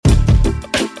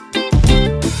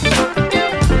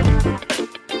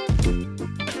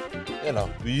You know.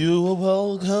 You are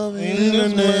welcome In the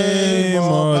name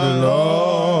of the Lord.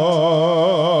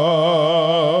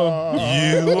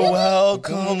 You are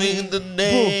welcome in the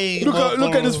name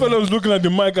Look at this fellow who's looking at the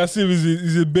mic as if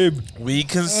he's a babe. We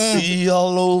can see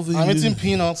all over I'm you. eating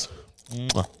peanuts. I'm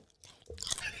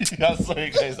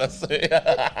sorry, guys. I'm sorry.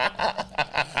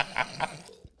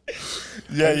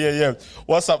 Yeah.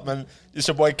 What's up, man? It's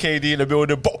your boy KD in the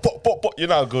building. Pop. You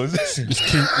know how it goes.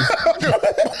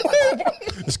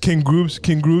 It's King Grooves.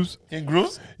 King Grooves?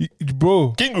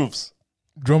 Bro, King Grooves.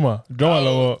 drummer.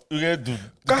 Lover. You get do.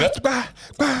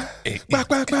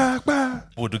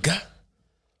 Buduga.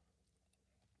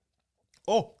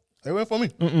 Oh, they went for me.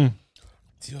 Mm-mm.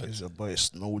 It's your boy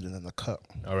Snowden in the cut.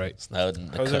 All right. Snowden.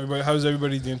 How's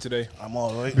everybody doing today? I'm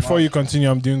all right. Before you continue,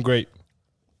 I'm doing great.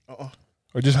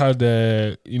 I just had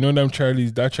you know them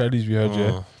Charlies, that Charlies we heard,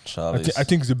 yeah. Charlie's. I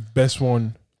think it's the best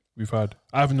one we've had.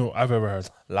 I've ever heard.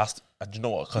 Do you know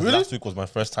what? Because Really? last week was my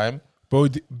first time. Bro,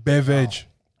 beverage.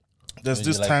 There's You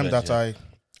this like time veg, that yeah.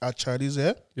 I at Charlie's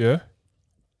here. Yeah.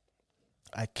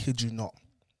 I kid you not.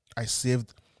 I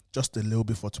saved just a little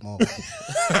bit for tomorrow.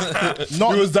 It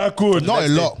was that good. Not a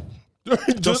Next lot.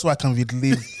 Just so I can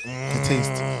relive the taste.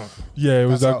 Yeah, it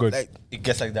was That's that how, good. Like, It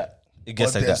gets like that. It but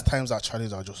gets like there's that. times that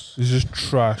Charlie's are just It's just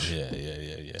trash. Yeah.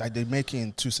 like they make it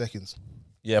in 2 seconds.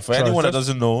 Yeah, for Sorry, anyone that that's-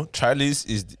 doesn't know, Charlie's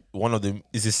is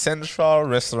is a central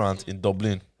restaurant in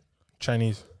Dublin.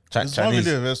 Chinese. It's not Chinese,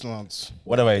 really a restaurant.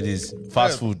 whatever it is,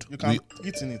 fast Yeah, food. You can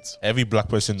eat in it. Every black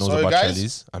person knows Sorry, about guys.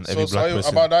 Charlie's, and So every black sorry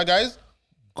person about that, guys.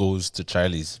 goes to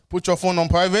Charlie's. Put your phone on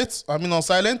private. I mean on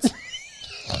silent.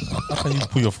 How can you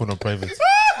put your phone on private?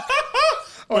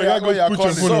 Oh, yeah, put your call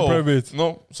phone on private.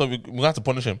 No, so we have to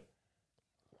punish him.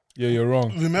 Yeah, you're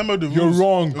wrong. Remember the rules. You're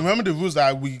wrong. Remember the rules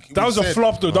that we That was a said.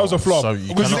 flop, though. That was a flop. sorry,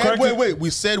 you Was cannot- correct? Wait. We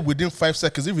said within 5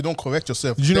 seconds. If you don't correct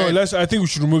yourself, Did you know? then- I think we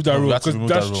should remove that We rule have to because remove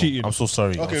that's that rule. cheating. I'm so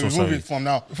sorry. Okay, I'm so remove sorry. it from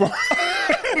now.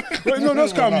 Wait, no,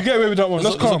 that's calm. You get away with that one.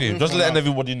 That's It's calm. okay. Just letting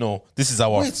everybody know this is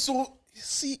our. Wait, so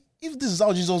see, if this is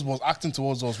how Jesus was acting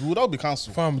towards us, we would all be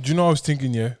cancelled. Fam, do you know what I was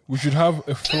thinking? Yeah, we should have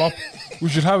a flop. We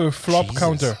should have a flop Jesus.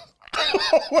 counter.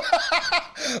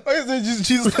 Why is it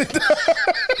Jesus like that?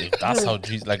 If that's how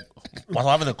Jesus, like, was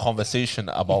having a conversation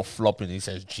about flopping. He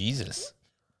says, Jesus.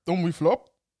 Don't we flop?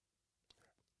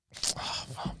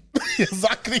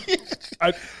 Exactly.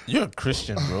 You're a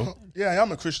Christian, bro. Yeah, I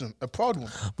am a Christian, a proud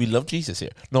one. We love Jesus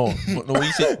here. No. What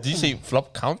you say? Did you say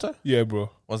flop counter? Yeah, bro.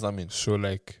 What does that mean? So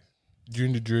like,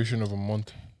 during the duration of a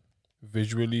month,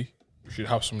 visually, we should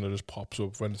have something that just pops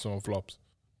up when someone flops.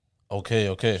 Okay.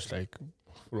 It's like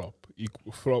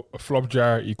a flop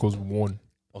jar equals 1.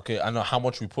 Okay, I know how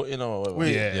much we put in. Or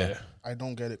Wait. yeah. I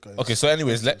don't get it, guys. Okay, so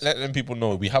anyways, let them people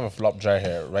know we have a flop jar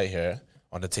here, right here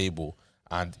on the table,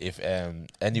 and if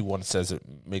anyone says it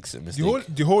makes a mistake,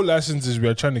 The whole essence is we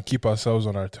are trying to keep ourselves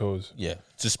on our toes. yeah,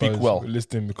 to speak Because well.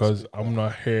 Listen, because I'm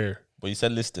not here. But you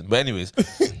said listen. But anyways,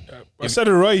 I said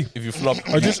it right. if you flop,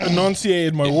 I just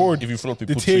enunciated my word. if you flop, you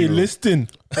The put T, 2 euros. listen.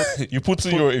 You put 2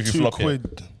 euros if you 2 flop here.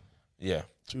 quid. Yeah.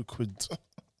 2 quid.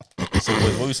 So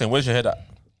what are you saying? Where's your head at?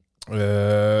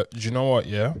 Do you know what?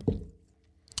 Yeah,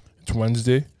 it's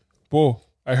Wednesday. Bro,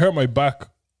 I hurt my back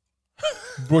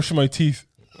brushing my teeth.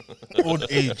 Old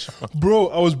age. Bro,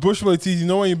 I was brushing my teeth. You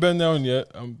know when you bend down? Yeah,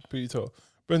 I'm pretty tall.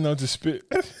 Bend down to spit.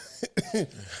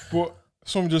 But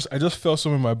I just felt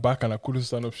something in my back and I couldn't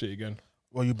stand up straight again.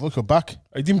 Well, you broke your back.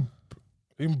 I didn't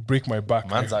break my back.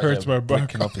 Man's It out hurts here my back.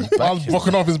 breaking up his I back. was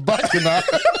broken off his back, you know.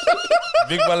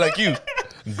 Big man like you.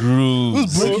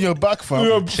 Grooves. Who's breaking your back, fam?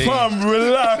 Yo, fam,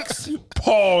 relax.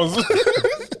 Pause.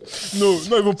 No,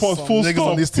 not even pause. Some Full niggas stop.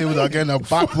 on this table that are getting their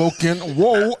back broken.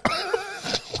 Whoa.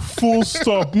 Full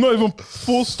stop. Not even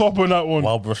full stop on that one.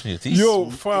 While brushing your teeth.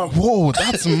 Yo, fam. Whoa,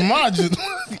 that's mad.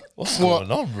 What's What?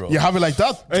 going on, bro? You have it like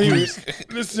that? Anyways,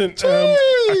 listen,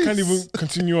 I can't even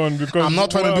continue on because I'm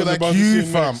not trying to what be I was like about you,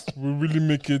 say fam. next will really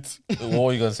make it. What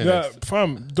are you gonna say Yeah, next?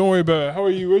 fam, don't worry about it. How are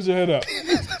you? Where's your head at?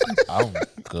 I'm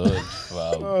good,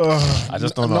 fam. I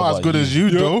just don't know Not about as good as you,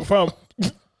 Yo, though. fam.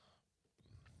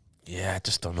 Yeah, I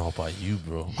just don't know about you,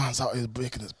 bro. Man's out here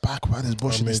breaking his back while he's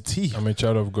brushing his teeth. I'm a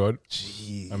child of God.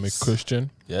 Jeez. I'm a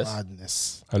Christian. Yes,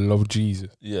 Madness. I love Jesus.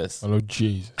 yes. I love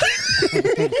Jesus.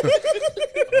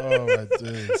 Oh, my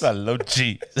days. I love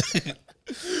G.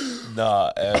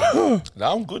 Nah,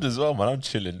 I'm good as well, man. I'm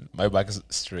chilling. My back is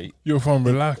straight. Yo, fam,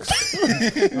 relax.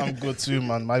 I'm good too,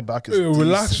 man. My back is Yo,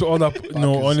 relax decent. with all that.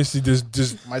 No, honestly, there's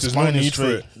My there's no spine is need for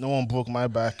straight. it. No one broke my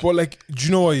back. But like, do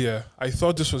you know what? Yeah, I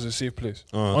thought this was a safe place.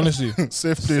 Honestly,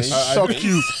 Safe place. Safe Shock place.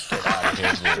 you.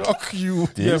 Okay, bro. Shock you.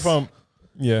 yeah, fam.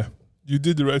 Yeah, you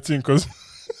did the right thing because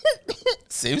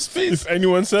Safe space. if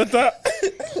anyone said that,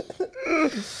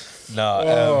 No,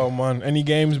 Oh man, any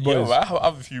games, yeah, boys? I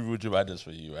have a few Would You Riders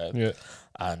for you, right? Yeah.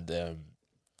 And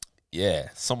yeah,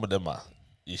 some of them are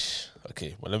ish.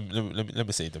 Okay, well let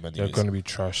me say them They're anyways. gonna be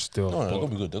trash still. No, they're but-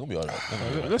 gonna be good. They're gonna be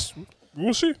alright.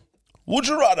 We'll see. Would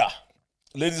you rather,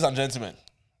 ladies and gentlemen?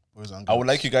 Boys and I would girls.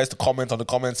 like you guys to comment on the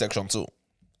comment section too.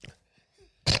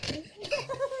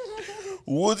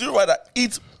 Would you rather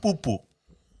eat poo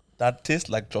that tastes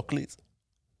like chocolate,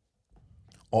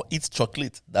 or eat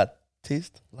chocolate that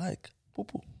tastes like poo?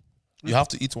 You have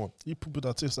to eat one. You people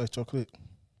that taste like chocolate.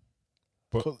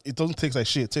 But- 'Cause it doesn't taste like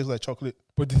shit. It tastes like chocolate.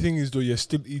 But the thing is, though, you're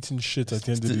still eating shit at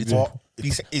the end of the Still day.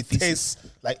 eating- But it tastes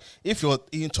like if you're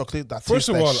eating chocolate that First tastes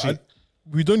of like all, shit.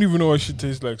 we don't even know what shit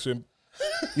tastes like. So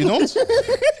You don't?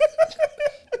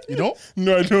 You don't?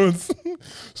 no, I don't.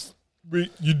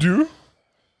 Wait, you do?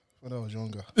 When I was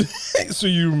younger. So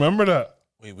you remember that?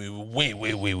 Wait.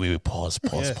 Pause.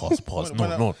 When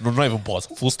No, not even pause.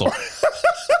 Full stop.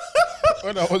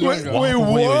 When I was Wait, younger. What wait,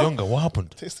 happened when you were what? younger? What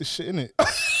happened? Taste the shit in it.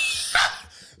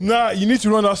 Nah, you need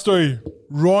to run that story.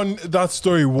 Run that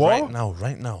story. What?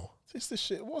 Right now. Taste the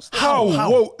shit. What's that? How?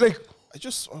 Whoa, like,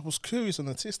 I was curious and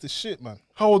I tasted shit, man.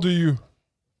 how old are you?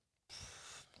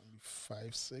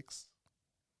 5, 6.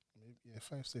 Maybe, yeah,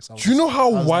 5, 6. Do you know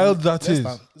how wild that is?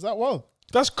 Is that wild?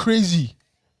 That's crazy.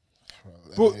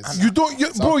 But Anyways, you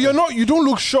don't, bro. You're not. You don't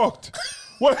look shocked.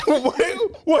 Why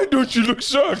don't you look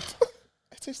shocked?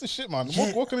 I taste the shit, man.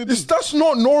 What can it do? That's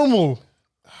not normal.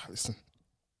 Listen.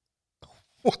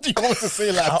 What do you want to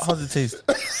say, lads? How does it taste?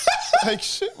 Like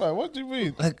shit, man. What do you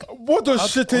mean? Like What does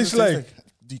shit taste like?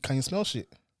 Can you smell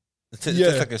shit? it Yeah.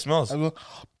 tastes like it smells. I go,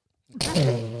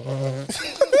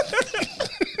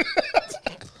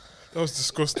 That was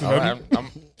disgusting.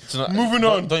 Moving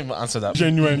on. Don't even answer that.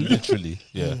 Genuinely. Literally.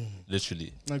 Yeah.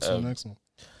 Literally. next one, next one.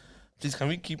 Please, can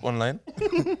we keep online?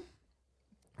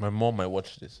 My mom might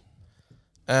watch this.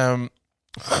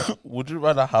 Would you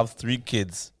rather have 3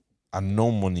 kids and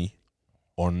no money,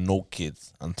 or no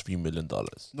kids and $3 million?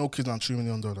 No kids and $3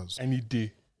 million. Any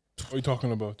day. What are you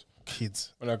talking about?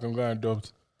 Kids. When I can go and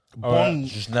adopt. Born,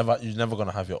 You're never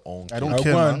gonna have your own. I kid. don't I'll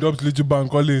care, go and man. adopt little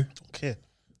Bankole care.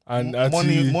 and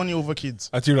Money over kids.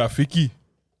 Ati Rafiki.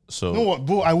 So You know what,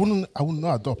 bro? I would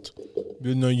not adopt.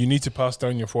 You know, you need to pass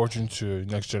down your fortune to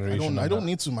next generation. I and don't that.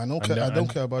 need to, man. And I them- don't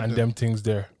care about and them. them things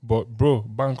there. But bro,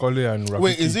 Bankole and Rafiki.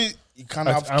 Wait, is it you can't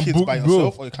And- have and kids by bro,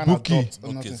 yourself or you can't Bookie. adopt? or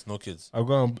no nothing? kids, no kids. I'll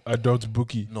go and adopt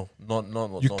Bookie. No.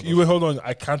 You wait, hold on.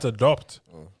 I can't adopt.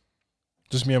 Oh.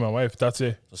 Just me and my wife. That's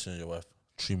it. Just you and your wife.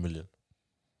 3 million.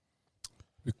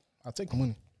 I'll take the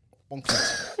money. Bonk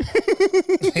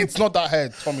it. It's not that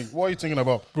hard, Tommy. What are you thinking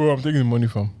about? Bro, I'm taking the money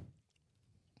from.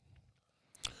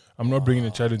 I'm not bringing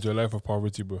a child into a life of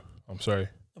poverty, bro. I'm sorry.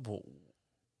 But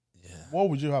What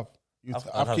would you have? You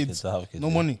I'd have kids. I have kids. No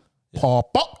yeah. money.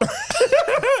 Papa.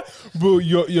 Bro,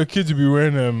 your kids will be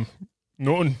wearing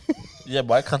nothing. Yeah,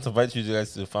 but I can't invite you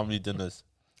guys to family dinners.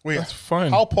 Wait, That's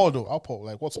fine. how poor though? How poor?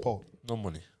 Like, what's poor? No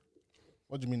money.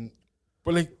 What do you mean?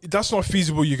 But like that's not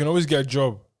feasible. You can always get a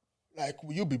job. Like,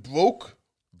 will you be broke?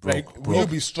 Broke. Will you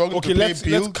be struggling Okay, to pay let's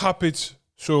bills? cap it.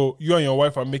 So you and your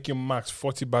wife are making max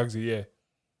 40 bags a year.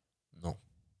 No.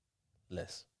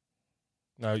 Less.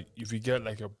 Now, if you get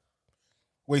like a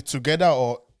Wait, together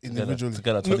or individually?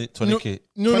 Together, No, 20K.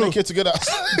 no 20K together.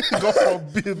 God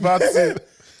forbid, that's it.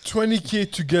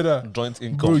 20K together, Joint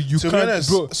income. bro. You To be can't, honest,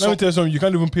 bro. Let me tell you something. You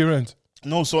can't even pay rent.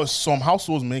 No, so some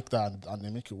households make that and they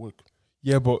make it work.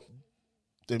 Yeah, but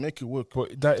They make it work.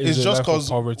 that is It's a just life of 'cause-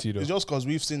 poverty, though. It's just because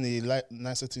we've seen the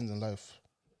nicer things in life.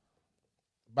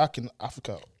 Back in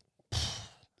Africa,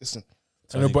 listen,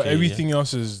 I know, but 20K, everything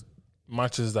else is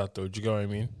matches that, though. Do you get what I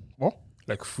mean? what?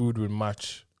 Like food would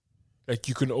match. Like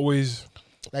you can always.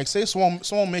 Like say someone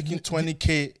making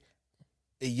 20K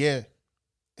a year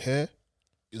here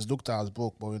is looked at as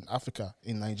broke, but in Africa,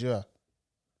 in Nigeria,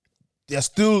 they're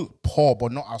still poor,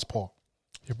 but not as poor.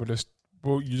 Yeah, but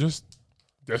bro,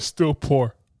 they're still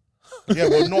poor. Yeah,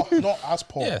 but not as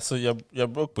poor. Yeah, so you're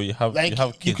broke, but you have Like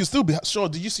kids. you can still be sure.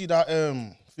 Did you see that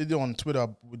video on Twitter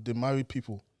with the married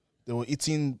people? They were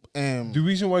eating The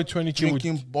reason why 20K would,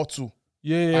 drinking bottle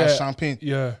yeah, and champagne,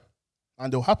 yeah.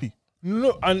 and they were happy.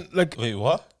 No, and like Wait,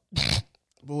 what?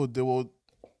 But they were,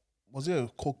 was it a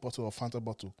Coke bottle or Fanta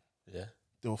bottle? Yeah.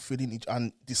 They were feeding each,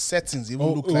 and the settings even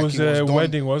oh, looked it like was it was a done.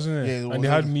 wedding, wasn't it? Yeah, it and was they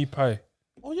a- had meat pie.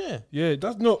 Oh yeah. Yeah,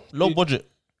 that's no Low it- budget.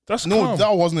 That's No, calm.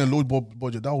 that wasn't a low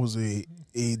budget. That was a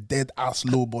dead ass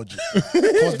low budget.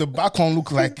 Because the background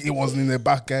looked like it wasn't in the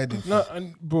back garden. No,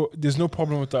 and bro, there's no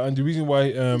problem with that. And the reason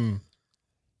why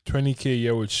 20K a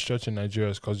year would stretch in Nigeria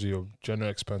is because your general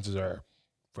expenses are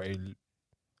very,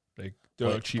 like,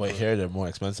 they're not cheaper. But here they're more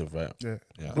expensive, right? Yeah.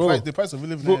 Yeah. Bro. The price of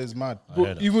living Bro. there is mad. I Bro,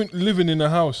 hear that. even living in a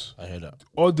house, I hear that.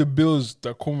 all the bills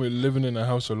that come with living in a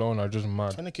house alone are just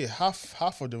mad. 20K,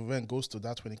 half of the rent goes to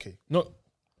that 20K. No,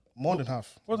 More than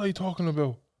half. what are you talking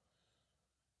about?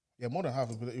 Yeah, more than half.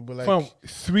 It'll be like Fam,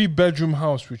 3-bedroom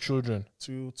house with children.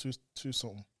 two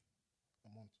something.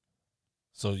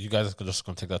 So you guys are just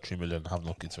gonna take that 3 million and have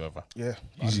no kids forever. Yeah.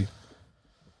 Easy.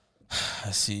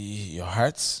 I see your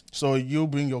hearts. So you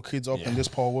bring your kids up Yeah. in this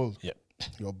poor world. Yep.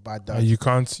 You're bad And dad. you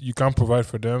can't provide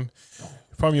for them.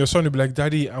 Fam, your son will be like,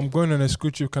 Daddy, I'm going on a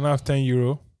school trip. Can I have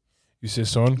 €10? You say,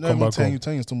 son, No, come back 10 home. you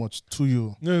 10 is too much.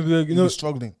 €2. No, he'll be like, You'll no, be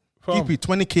struggling. fam, EP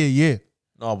 20K a year.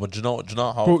 No, but do you know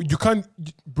how? bro, you can't,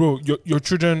 bro. Your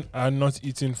children are not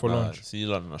eating for Nah, lunch. See,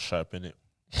 you're not sharp in it.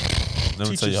 Let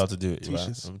me tell you how to do it. Ivan.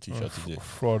 Teachers. Let me teach you how to do it.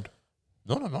 Fraud.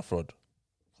 No, not fraud.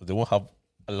 So they won't have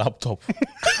a laptop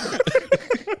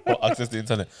or access to the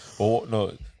internet. Or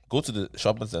no, go to the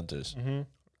shopping centers and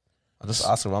just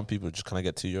ask around people. Just can I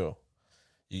get €2?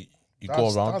 You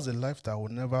go around. That's a life that I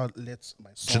would never let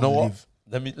my Do son you know what? live.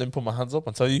 Let me put my hands up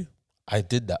and tell you, I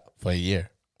did that for a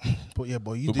year But you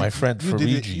with my friend you did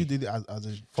it, Fariji you did it as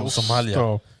a from joke. Somalia.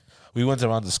 Stop. We went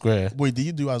around the square. Wait, did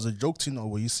you do it as a joke thing or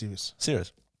were you serious?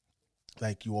 Serious.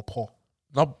 Like you were poor.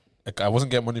 Not like I wasn't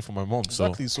getting money from my mom.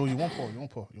 Exactly. So you weren't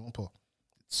poor.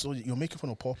 So you're making fun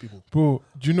of poor people. Bro,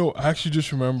 do you know, I actually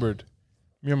just remembered,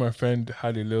 me and my friend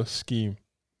had a little scheme.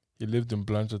 He lived in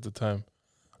Blanche at the time,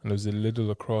 and there was a little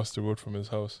across the road from his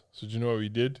house. So do you know what we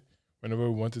did? Whenever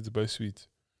we wanted to buy sweets,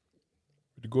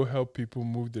 we'd go help people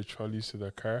move their trolleys to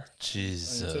their car.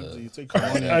 Jesus. You take your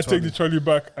money. I take the trolley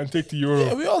back and take the euro.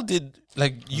 Yeah, we all did.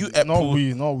 Like you, ate Not pool.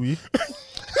 we.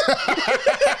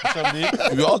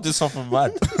 We all did something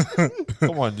mad.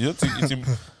 Come on, you don't think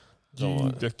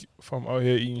it's From out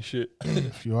here eating shit.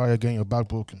 If you are here getting your back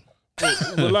broken.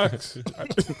 Relax.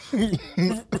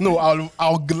 No,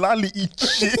 I'll gladly eat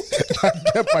shit and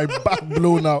get my back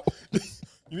blown out.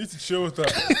 You need to chill with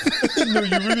that. No,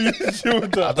 you really need to chill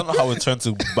with I that. don't know how it turned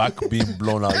to back being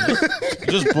blown out. You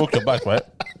just broke your back, right?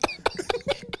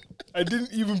 I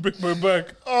didn't even break my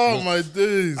back. Oh my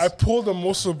days. I pulled the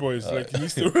muscle, boys. Like, he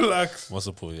needs to relax.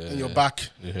 Muscle pull, yeah. In your yeah. back.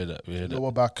 We heard that. We heard that.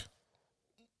 Lower back.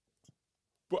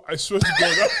 But I swear to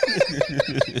God,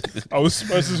 I was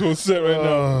smash this whole set right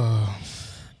now.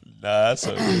 Nah, that's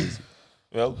so crazy.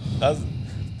 Well, that's. Do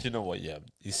you know what? Yeah,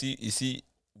 you see,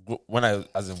 when I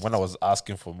was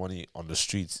asking for money on the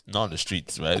streets, not on the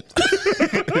streets, right?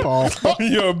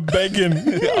 You're begging.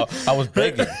 I was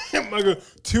begging. My God,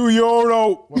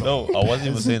 €2. No, I wasn't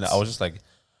even saying that. I was just like,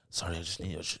 sorry, I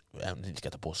need to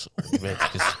get the bus.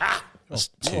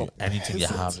 Just to anything you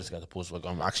have, just get the bus. Like,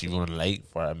 I'm actually running late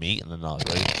for a meeting and all,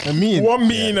 right? I mean, What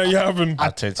meeting are you having?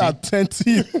 At 13, at 10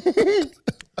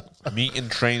 meeting,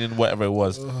 training, whatever it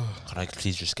was. Can I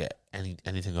please just get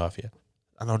anything off here?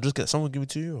 And I'll just get someone give me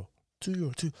 €2.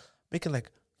 €2, making like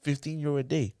 €15 a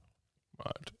day.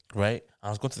 Mad. Right? I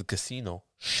was going to the casino,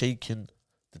 shaking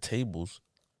the tables.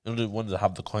 You know the ones that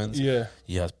have the coins? Yeah.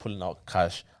 Yeah, I was pulling out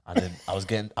cash, and then I was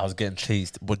getting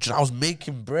chased. But I was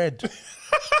making bread.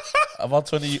 about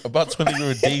 20 euro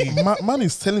a day. Man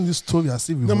is telling this story as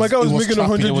if No, my guy was making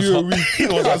trapping. €100 a week.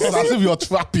 It was As if you're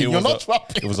trapping. It You're was not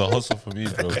trapping. It was a hustle for me,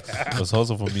 bro. It was a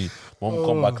hustle for me. Mom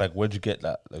come back like, where'd you get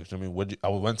that? Like, you know what I mean, I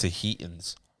went to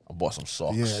Heaton's. I bought some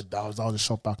socks. Yeah, that was the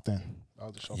shop back then.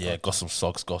 Yeah, got some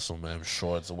socks, got some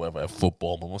shorts or whatever.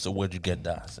 Football. My mom said, "Where'd you get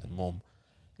that?" I said, "Mom,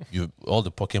 all the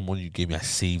pocket money you gave me, I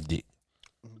saved it."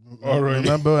 All right.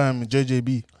 Remember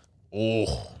JJB?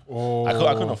 Oh. I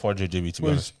couldn't afford JJB to be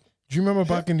Wait, honest. do you remember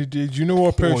back in the day? Do you know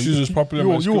what pair of shoes was popular in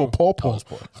my You were school? poor. I was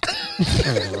poor.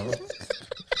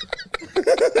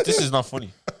 This is not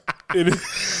funny. It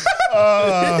is.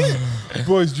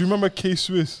 Boys, do you remember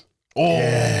K-Swiss?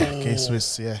 Yeah,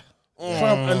 K-Swiss, yeah.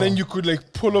 Fam, and then you could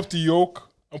like pull up the yoke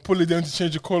and pull it down to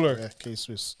change the color. Yeah,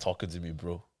 K-Swiss. Talking to me,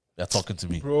 bro. They're talking to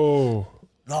me. Bro.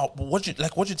 No, but what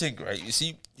you think, right? You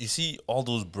see all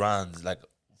those brands like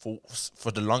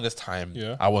for the longest time.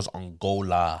 Yeah. I was on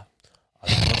Gola.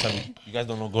 You guys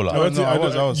don't know Gola. I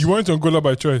was. You weren't on Gola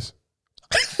by choice.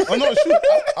 Oh no, shoot.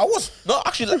 I was no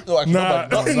actually. Like, no,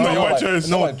 actually, Nah, no, no, by choice.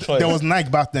 by choice. There was Nike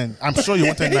back then. I'm sure you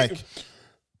wanted Nike.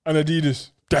 And Adidas.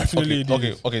 Definitely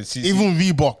Adidas. Okay. See, Even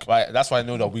Reebok. right. That's why I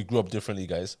know that we grew up differently,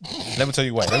 guys. Let me tell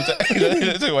you why. Let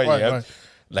me tell you why. Why, Yeah, why?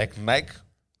 like Nike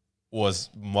was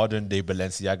modern day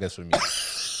Balenciagas for me.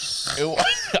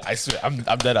 I swear, I'm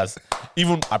dead ass.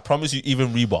 I promise you, even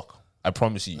Reebok. I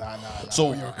promise you.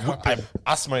 So I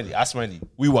ask Smiley.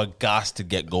 We were gassed to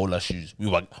get Gola shoes. We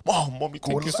were, oh, mommy,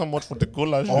 thank you so much for the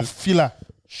Gola Or shoes. Fila.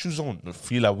 Shoes on,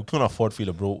 Fila. We couldn't afford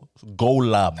Fila, bro.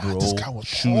 Gola, bro. this guy was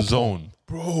Shoes on.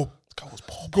 Bro,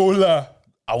 Gola.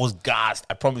 I was gassed.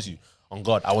 I promise you. On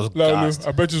God, I was Laulu, gassed.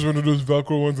 I bet it's one of those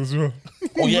Velcro ones as well.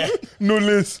 Oh yeah. No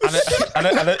lace.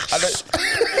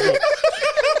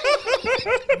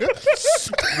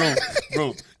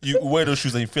 Bro, you wear those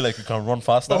shoes and you feel like you can run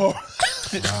faster. Oh,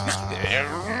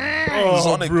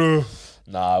 Sonic. bro.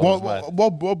 Nah, it was mad.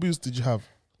 What boots did you have?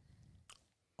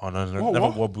 Oh no, What, never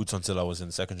what? wore boots until I was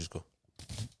in secondary school.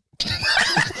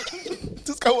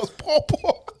 This guy was poor.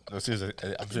 No, seriously,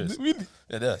 I'm serious. Really?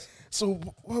 Yeah, it does. So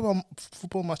what about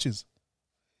football matches?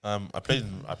 I played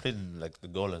in like the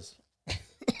goalers.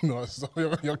 No, it's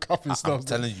not your capping I'm stuff.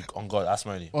 telling you, on God, ask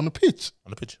Marnie On the pitch.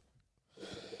 on the pitch.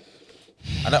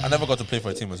 I never got to play for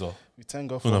a team as well. We thank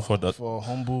God Couldn't afford that. for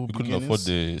humble We couldn't beginnings. afford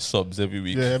the subs every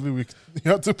week. Yeah, every week you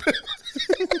have to pay.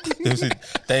 They said,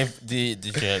 did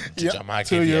Jamal €2,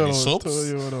 give you any subs?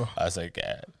 €2. I was like,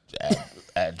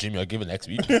 Jimmy, I'll give it next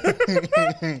week.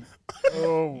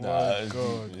 Oh Nah, my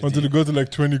God. Until they go to like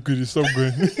 20 quid, you stop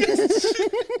going.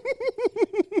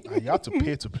 You have to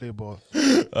pay to play ball.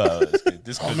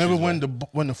 This I remember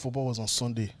when the football was on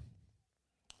Sunday.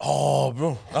 Oh,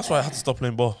 bro, that's why I had to stop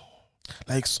playing ball.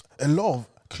 Like a lot of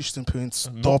Christian parents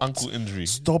No ankle injury.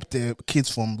 stopped their kids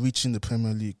from reaching the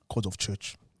Premier League because of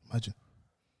church. Imagine.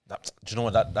 Do you know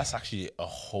what? That's actually a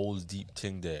whole deep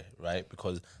thing there, right?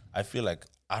 Because I feel like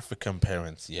African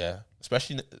parents, yeah,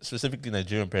 specifically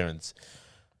Nigerian parents,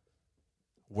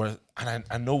 were, and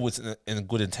I know it's in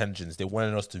good intentions. They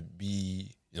wanted us to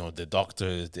be, the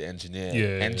doctors, the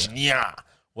engineer,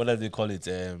 whatever they call it.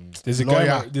 There's a Lawyer.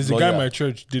 guy. There's a guy in Lawyer. my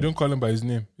church. They don't call him by his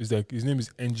name. It's like his name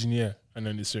is Engineer, and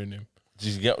then the surname. Do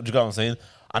you get what I'm saying?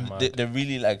 And Mad.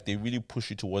 they really push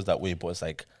you towards that way. But it's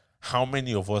like, how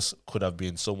many of us could have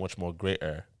been so much more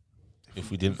greater if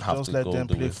we didn't have Just to let go them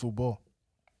the play way? football.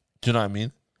 Do you know what I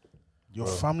mean? Your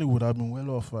family would have been well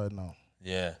off right now.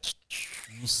 Yeah.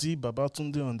 You see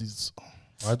Babatunde on this.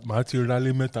 Matthew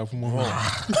Raleigh meta for more.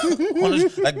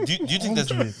 Honestly, like, do you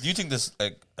think there's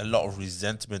like a lot of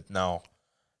resentment now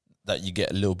that you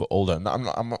get a little bit older? And I'm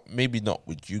not maybe not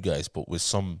with you guys, but with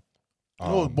some.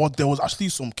 No, but there was actually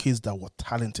some kids that were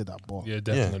talented at ball Yeah,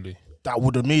 definitely. that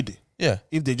would have made it Yeah,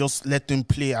 if they just let them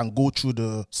play and go through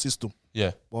the system.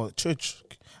 yeah. But church,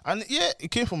 and yeah, it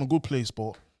came from a good place.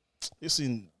 But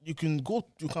listen, you can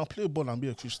play ball and be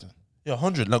a Christian. Yeah,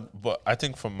 100. Like, but I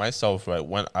think for myself, right,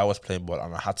 when I was playing ball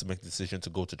and I had to make the decision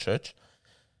to go to church,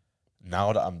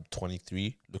 now that I'm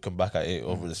 23, looking back at it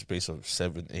over the space of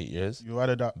 7-8 years, You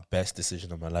rather that. best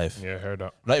decision of my life. Yeah, I heard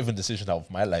that. Not even decision of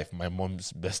my life, my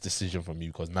mom's best decision for me,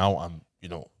 because now I'm,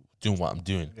 doing what I'm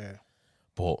doing. Yeah.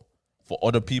 But for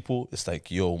other people, it's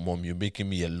like, yo, mom, you're making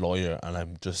me a lawyer and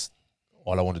I'm just,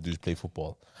 all I want to do is play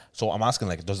football. So I'm asking,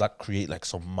 like, does that create like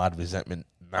some mad resentment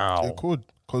now? It could,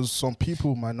 because some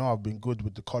people might not have been good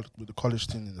with the college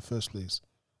thing in the first place,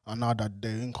 and now that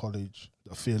they're in college,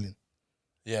 they're failing,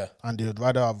 Yeah. and they'd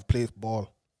rather have played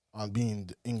ball and be in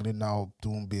England now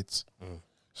doing bits.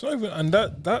 It's not even, and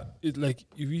that is like,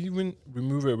 if you even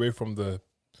remove it away from the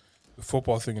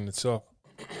football thing in itself,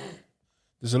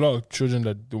 there's a lot of children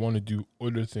that they want to do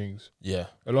other things, Yeah.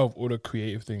 a lot of other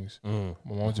creative things. Mm.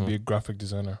 I want to be a graphic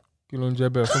designer.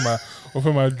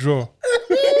 Open my draw.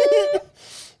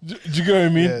 Do you get what I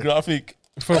mean? Yeah. Graphic.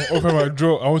 Open my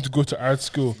draw. I want to go to art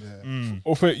school.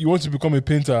 Yeah. You want to become a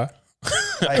painter?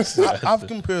 Like,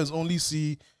 African parents only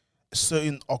see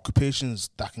certain occupations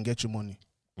that can get you money,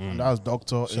 and that's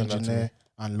doctor, Send that to engineer, me.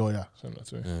 and lawyer. Send that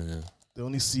to me. Yeah, yeah. They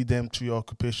only see them three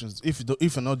occupations. If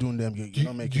you're not doing them, you're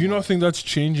not making. Do you money. not think that's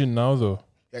changing now, though?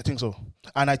 Yeah, I think so,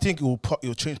 and I think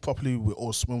it'll change properly with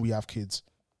us when we have kids.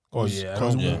 Oh, yeah, I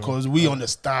don't care. because we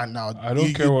understand now. I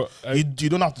don't care what you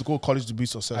don't have to go to college to be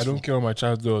successful. I don't care what my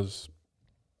child does,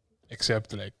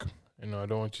 except like I don't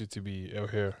want you to be out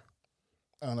here.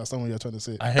 I understand what you're trying to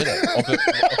say. I heard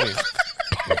that.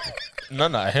 Okay. No,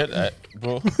 I heard that,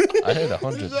 bro. I heard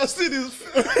 100. Just see this.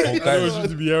 Oh, I don't guys, want you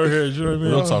to be out here. Do you know what I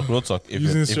mean? real talk. If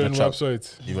Using your certain child,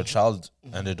 websites. if your child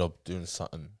ended up doing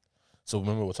something, so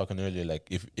remember we were talking earlier, like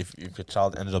if your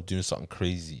child ended up doing something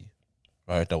crazy,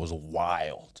 right, that was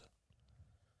wild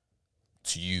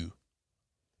to you,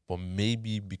 but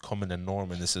maybe becoming a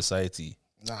norm in the society.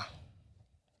 Nah,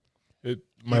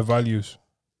 My values.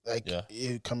 like Yeah.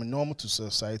 it can be normal to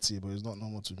society, but it's not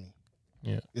normal to me.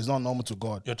 Yeah. It's not normal to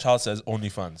God. Your child says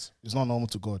OnlyFans. It's not normal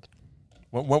to God.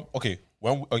 I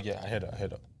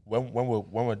heard that. When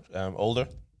we're older,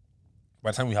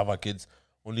 by the time we have our kids,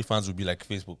 OnlyFans will be like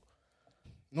Facebook.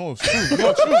 No, it's true.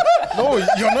 Not true. No,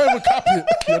 you're not even capping.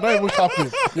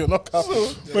 You're not capping.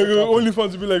 Like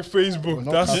OnlyFans would be like Facebook. You're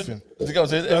not That's capping. You think I was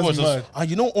saying? Everyone's that's just,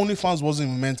 mad. And OnlyFans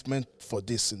wasn't meant for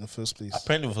this in the first place.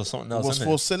 apparently it was for something It else. was Isn't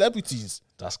for it? celebrities.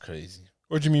 That's crazy.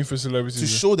 What do you mean for to celebrities?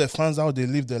 show their fans how they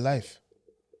live their life.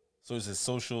 So it's a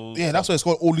social. Yeah, that's why it's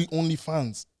called only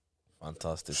fans.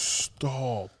 Fantastic.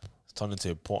 Stop. It's turned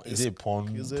into a porn. Is it a porn?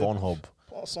 Pornhub.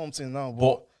 Or something now,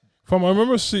 But Fam, I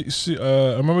remember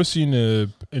seeing a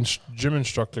gym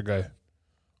instructor guy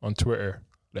on Twitter,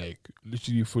 like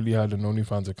literally fully had an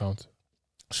OnlyFans account.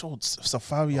 sure,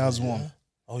 Safari has one.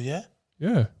 Oh yeah.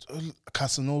 Yeah.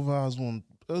 Casanova has one.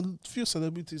 A few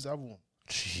celebrities have one.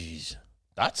 Jeez,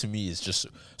 that to me is just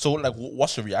so. Like,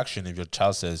 what's your reaction if your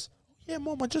child says, "Yeah,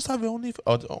 mom, I just have only,"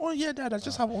 or "Oh yeah, dad, I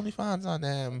just have OnlyFans,"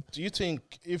 and Do you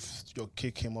think if your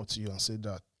kid came up to you and said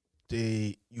that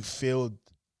you failed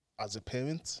as a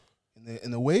parent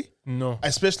in a way, No.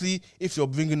 especially if you're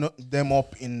bringing them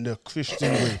up in the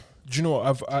Christian way? Do you know,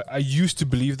 I used to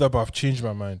believe that, but I've changed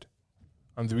my mind.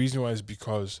 And the reason why is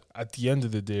because at the end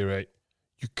of the day, right,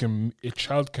 a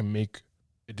child can make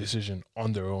a decision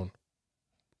on their own.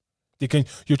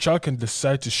 Your child can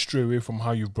decide to stray away from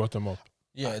how you brought them up.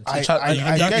 yeah, I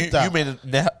get that. You may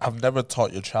have never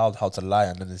taught your child how to lie,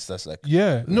 and then it's just like,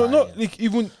 Yeah. No, Lying. like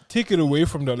even take it away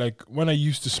from that. Like when I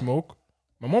used to smoke,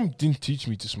 my mom didn't teach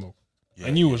me to smoke. I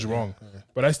knew it was wrong,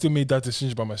 but I still made that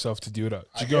decision by myself to do that.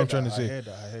 Do you get what I'm trying to say? I heard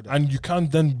that. And you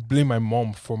can't then blame my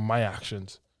mom for my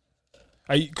actions.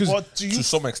 Because But to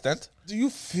some extent, do you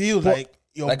feel like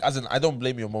you're like as in, I don't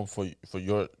blame your mom for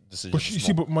your decision. but you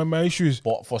see, but my issue is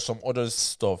but for some other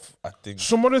stuff, I think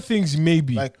some other things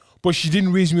maybe, Like- but she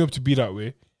didn't raise me up to be that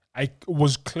way. I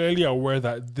was clearly aware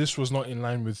that this was not in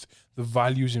line with the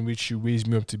values in which she raised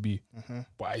me up to be.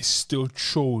 But I still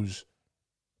chose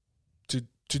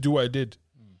to do what I did.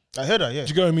 I heard that, yeah. Do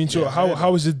you get what I mean? So Yeah, I heard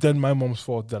how is it then my mom's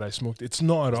fault that I smoked? It's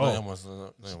not at it's all. not your mom's-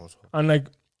 not your mom's fault. And like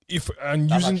That's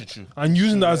actually true.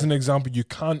 using that as an example, you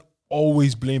can't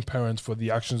always blame parents for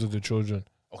the actions of their children.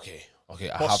 Okay,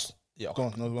 I Pause. have. Yeah, Go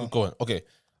on, no, go on. go on. Okay,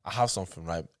 I have something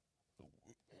right.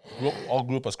 All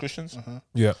grew up as Christians,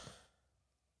 Yeah.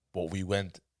 but we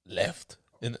went left.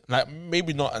 In like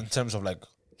maybe not in terms of like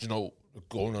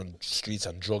going on streets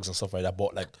and drugs and stuff like that,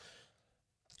 but like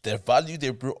the value they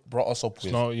brought us up with.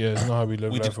 It's not how we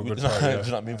live We life did, for a we, good do you part. know Yeah.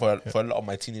 what I mean? For a lot of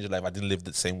my teenage life, I didn't live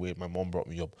the same way my mom brought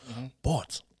me up.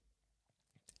 But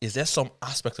is there some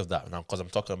aspect of that now? Because I'm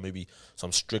talking maybe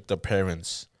some stricter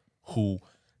parents who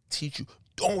teach you,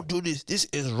 don't do this. This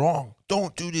is wrong.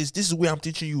 Don't do this. This is where I'm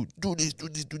teaching you. Do this, do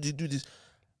this, do this, do this.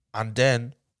 And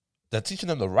then they're teaching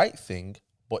them the right thing,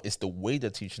 but it's the way they're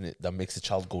teaching it that makes the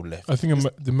child go left. I think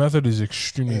the method is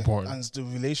extremely important. And it's the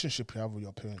relationship you have with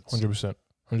your parents. 100%.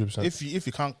 100%. If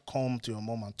you can't come to your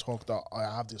mom and talk that I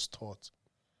have this thought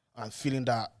and fearing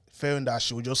that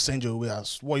she will just send you away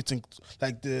as what you think,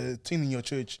 like the thing in your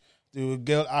church, the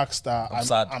girl asks that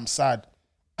I'm sad.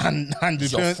 And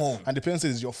the parent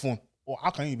says it's your phone. Or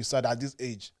how can you be sad at this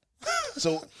age?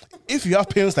 So if you have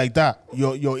parents like that,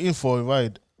 you're in for a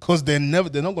ride. Because they're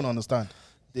not gonna understand.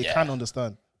 They can't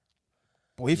understand.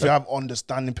 But if you have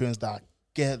understanding parents that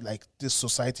get like this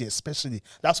society, especially,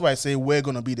 that's why I say we're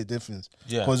gonna be the difference.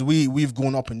 Yeah. Because we've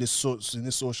grown up in this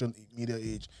social media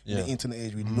age, in the internet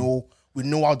age. We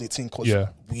know how they think because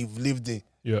we've lived there.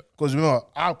 yeah. Because remember,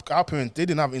 our parents, they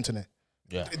didn't have internet.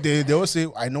 Yeah. They always say,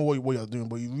 I know what you're doing,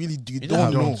 but you really You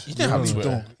don't know. You didn't have really Twitter.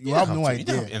 don't. You have no You idea.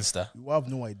 didn't have Insta. You have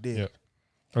no idea. Yeah.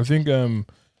 I think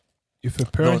if a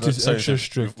parent is extra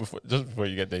strict, Just before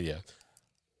you get there, yeah.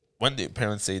 When the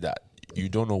parents say that, you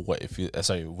don't know what it feels.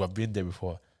 Sorry, we've been there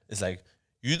before. It's like,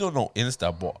 you don't know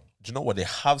Insta, but do you know what? They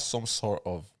have some sort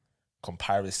of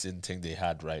comparison thing they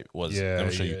had, right? Let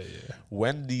me show you.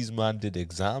 When these man did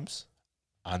exams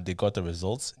and they got the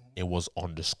results, it was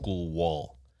on the school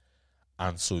wall.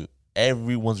 And so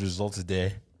everyone's results is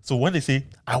there. So when they say,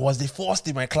 I was the first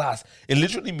in my class, it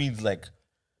literally means like,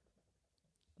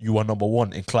 you are number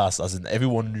one in class, as in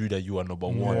everyone knew that you are number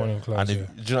one. in class, Do you know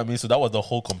what I mean? So that was the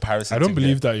whole comparison. I don't thing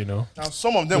believe there. that, you know. Now,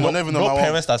 some of them were never No number one.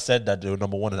 parents that said that they were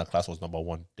number one in their class was number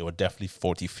one. They were definitely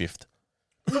 45th.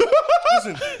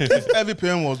 Listen, if every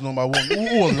parent was number one,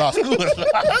 who was last? Who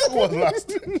was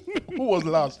last? Who was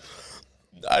last?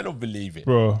 I don't believe it.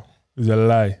 Bro, it's a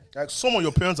lie. Like, some of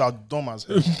your parents are dumb as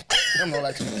hell. I'm not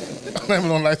like to you. I'm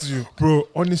not like to you. Bro,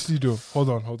 honestly though, hold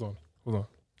on.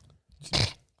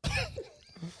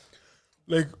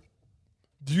 Like,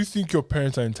 do you think your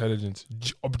parents are intelligent,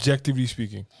 objectively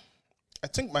speaking? I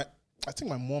think my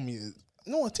mom is.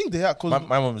 No, I think they are. Cause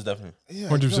My mom is definitely. yeah,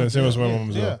 100%, same as my mom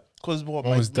as well. Yeah, because Mom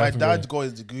my is definitely dad got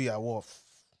his degree at what,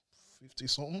 50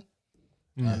 something,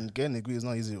 and getting a degree is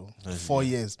not easy. easy. 4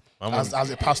 years My mom- as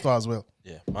a pastor as well.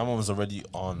 Yeah, my mom is already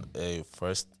on a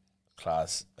first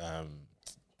class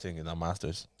thing in her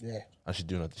master's. Yeah. And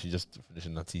she's just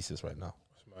finishing her thesis right now.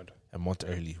 a month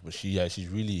early. But she's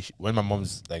really when my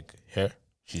mom's like here,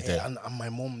 she's there. And my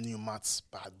mom knew maths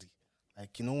badly. Like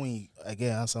when you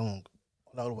again answer wrong,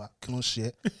 can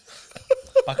share.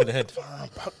 Back of the head.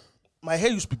 My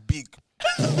hair used to be big.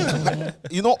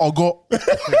 Ogo.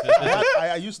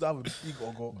 I used to have a big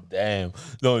ogo. Damn.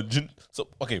 No. So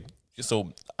okay.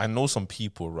 So I know some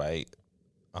people, right?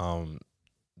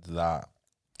 That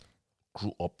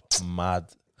grew up mad.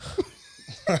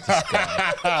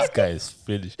 this guy is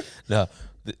finished. Now,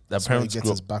 the parents gets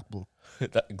his back, bro.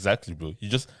 Exactly, bro. You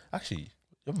just actually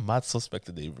you're mad suspect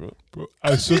today, bro. Bro,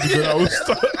 I swear to God,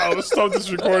 I will stop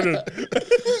this recording.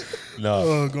 No.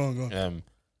 Oh, go on.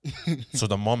 So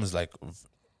the mom is like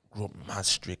grew up mad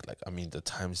strict. Like, I mean, the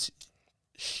times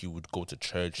she would go to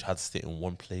church, had to stay in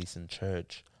one place in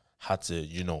church, had to,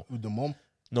 With the mom?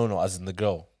 No, as in the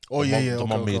girl. Oh, The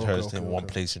mom made her stay in one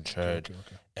place in church.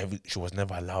 Okay. She was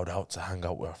never allowed out to hang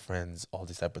out with her friends, all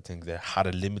these type of things there. Had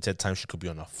a limited time she could be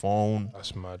on her phone.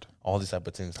 That's mad. All these type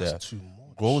of things there. That's too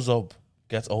much. Grows up,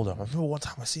 gets older. I remember one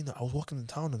time I was walking in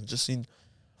town and just seen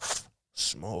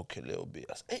smoke a little bit.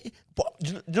 I was, hey, but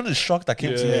you know the shock that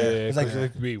came to me? It's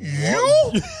like wait,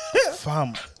 you?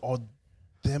 Fam, or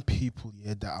them people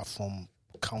that are from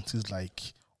counties like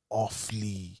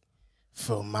Offaly,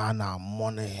 Fermanagh,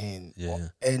 Monaghan,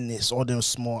 or Ennis, all them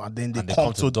small, and then they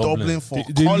come to Dublin for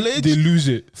college. They lose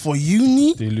it. For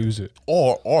uni? They lose it.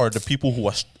 Or the people who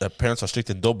are parents are strict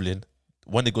in Dublin,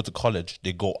 when they go to college,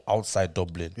 they go outside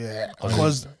Dublin. Yeah,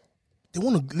 because they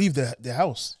want to leave their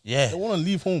house. Yeah. They want to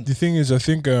leave home. The thing is, I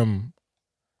think the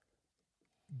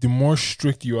more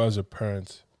strict you are as a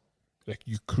parent, like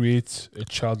you create a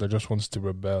child that just wants to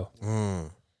rebel.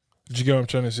 Did you get what I'm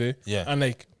trying to say? Yeah. And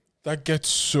like that gets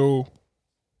so,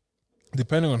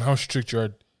 depending on how strict you are,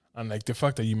 and like the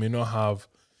fact that you may not have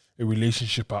a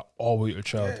relationship at all with your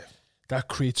child, that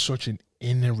creates such an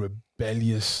inner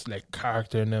rebellious like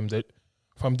character in them that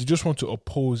they just want to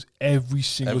oppose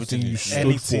everything you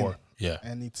stood for. Yeah.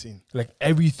 Anything. Like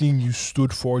everything you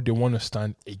stood for, they want to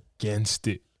stand against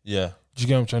it. Yeah. Do you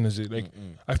get what I'm trying to say? Like,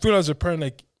 I feel as a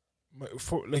parent,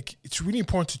 it's really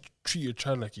important to treat your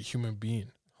child like a human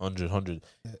being. 100.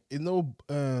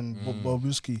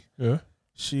 Bobrisky. Yeah.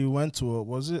 She went to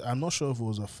I'm not sure if it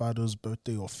was her father's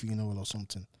birthday or funeral or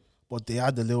something, but they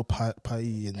had a little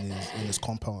party in his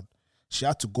compound. She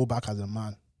had to go back as a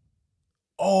man.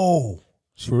 Oh.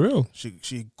 For real?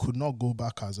 She could not go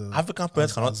back as a African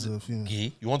parents cannot as a female.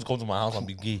 gay. You want to come to my house and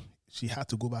be gay? She had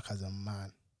to go back as a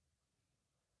man.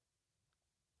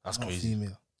 That's not crazy.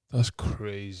 Female. That's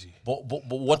crazy. But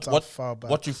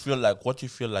what you feel like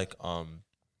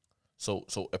so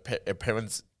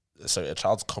a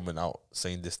child's coming out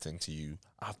saying this thing to you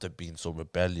after being so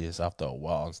rebellious after a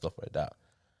while and stuff like that.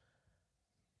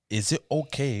 Is it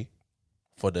okay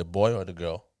for the boy or the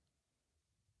girl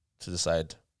to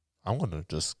decide I'm gonna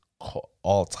just cut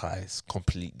all ties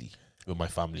completely with my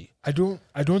family? I don't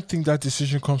think that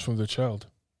decision comes from the child.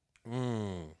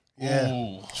 Yeah,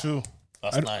 Ooh. true.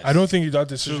 That's nice. I don't think that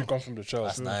decision comes from the child.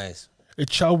 That's nice. A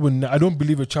child will. I don't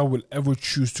believe a child will ever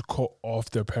choose to cut off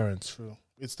their parents. True.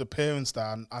 It's the parents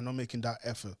that are not making that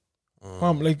effort.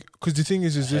 Because the thing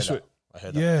is this way. I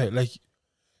heard that. Yeah, like,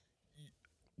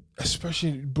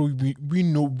 especially, bro, we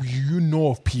know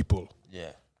of people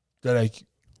Yeah. that like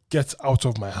gets out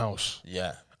of my house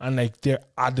Yeah. and like they're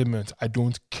adamant. I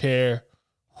don't care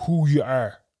who you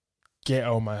are, get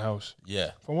out of my house.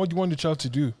 Yeah. From what do you want the child to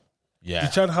do? Yeah.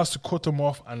 The child has to cut them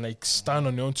off and like stand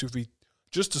on their own 2 feet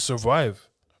just to survive.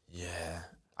 Yeah.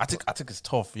 I think it's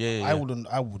tough. Yeah. I wouldn't.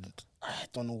 I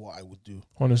don't know what I would do.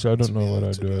 Honestly, I don't know what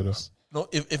I'd to be do either. honest. No,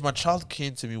 if my child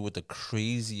came to me with the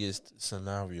craziest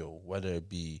scenario, whether it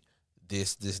be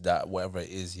this, that, whatever it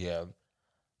is, yeah.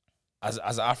 As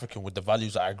an African with the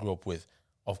values that I grew up with,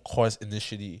 of course,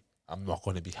 initially I'm not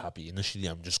going to be happy. Initially,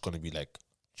 I'm just going to be like,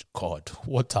 God,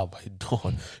 what have I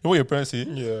done? You know what your parents say?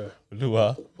 Yeah.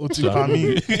 Lua,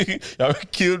 Otipami. you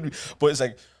killed me. But it's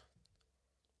like,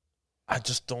 I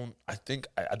don't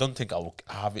think I will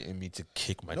have it in me to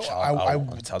kick my child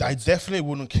out. I definitely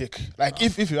wouldn't kick. Like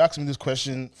if you asked me this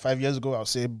question 5 years ago, I would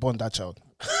say burn that child.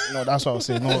 No, that's what I would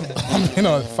say.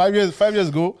 No, 5 years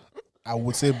ago, I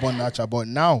would say burn that child. But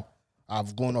now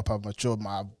I've grown up, I've matured.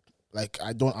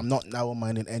 I'm not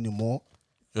narrow-minded anymore.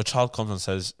 Your child comes and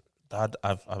says, Dad,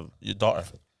 I've your daughter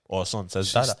or son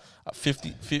says, Dad, at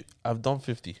 50, I've done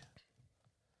 50.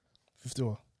 50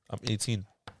 what? I'm 18.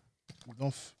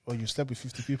 You slept with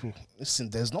 50 people. Listen,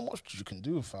 there's not much you can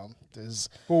do, fam.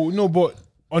 Oh no, but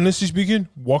honestly speaking,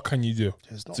 what can you do?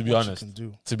 There's not To be much honest. you can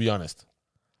do. To be honest.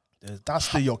 That's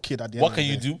still your kid at the end What of can the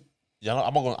you day. do? Yeah,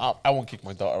 I'm not gonna. I won't kick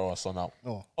my daughter or son out.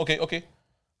 No. Okay.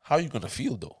 How are you gonna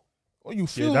feel though? What you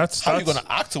feel? Yeah, that's How you gonna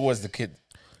act towards the kid?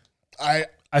 I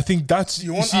think that's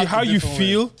you won't see act how a you different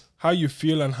way.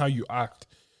 feel, and how you act.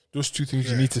 Those two things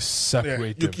you need to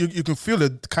separate them. You can feel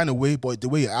the kind of way, but the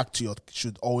way you act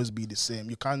should always be the same.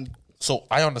 You can't. So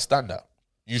I understand that.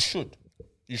 You should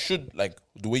like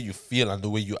the way you feel and the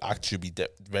way you act should be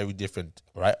very different,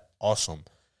 right? Awesome.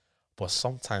 But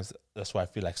sometimes that's why I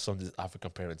feel like some of these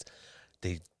African parents,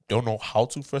 they don't know how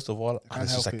to, first of all, and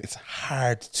it's just like it's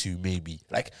hard to maybe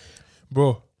like.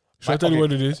 Bro, should I tell you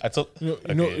what it is? I thought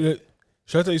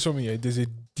should I tell you something? Yeah? There's a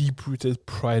deep-rooted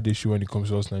pride issue when it comes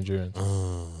to us Nigerians.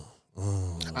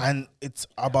 And it's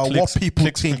about what people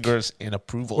think. Fingers in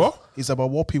approval. What? It's about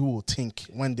what people will think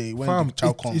when the Fam,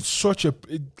 child comes. It's such a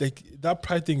like that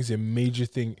pride thing is a major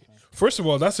thing. First of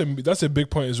all, that's a big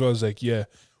point as well. It's like, yeah,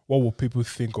 what will people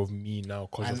think of me now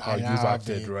because of how you've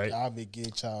acted, right? I have a gay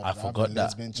child. I forgot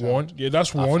that. One, yeah,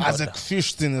 that's one. As a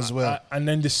fish thing as well. And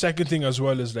then the second thing as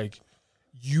well is like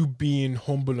you being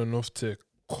humble enough to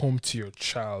come to your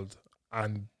child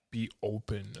and be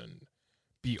open and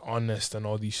be honest and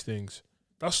all these things.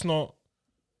 That's not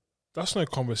a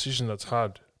conversation that's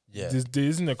had. Yeah. There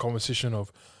isn't a conversation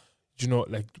of, you know,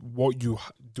 like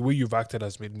the way you've acted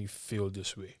has made me feel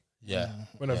this way. Yeah.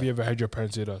 When have you ever heard your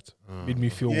parents say that? Made me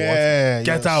feel Yeah, what?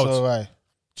 Get out. So right.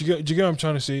 Do you get what I'm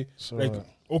trying to say? So like right.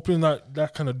 opening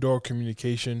that kind of door of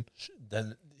communication.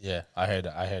 Then yeah, I heard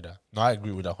that. No, I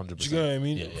agree with that 100%. Do you get what I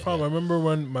mean? Yeah, Fam, I remember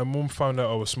when my mom found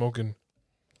out I was smoking.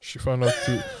 She found out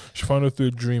through a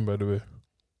dream, by the way.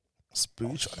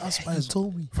 Spiritual. That's why he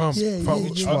told me. Fam,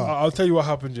 I'll tell you what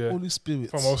happened, yeah. Holy Spirit.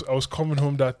 Fam, I was coming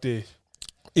home that day.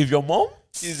 If your mom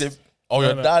is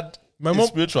your dad My is mom,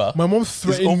 spiritual, my mom it's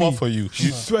threatened over me. for you. She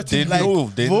threatened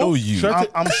They me. know you.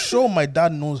 I'm sure my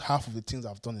dad knows half of the things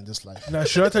I've done in this life. Now,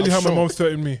 should I tell you I'm how my sure. mom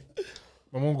threatened me?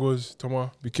 My mom goes,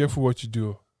 Toma, be careful what you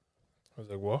do. I was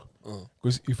like, what?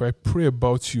 Because if I pray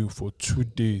about you for 2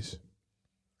 days,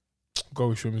 God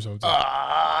will show me something. Do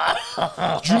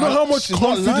you know how much She's not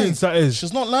lying. confidence that is?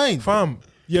 She's not lying. Fam.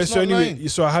 Yeah, She's so not anyway, lying.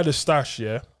 so I had a stash,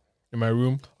 yeah, in my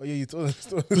room. Oh yeah, you told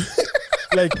us.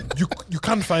 Like, you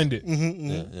can't find it.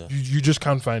 Yeah. You just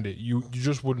can't find it. You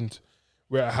just wouldn't.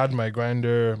 Where I had my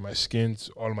grinder, my skins,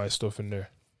 all my stuff in there.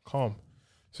 Calm.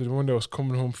 So the one day I was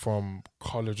coming home from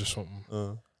college or something,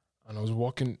 and I was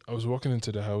walking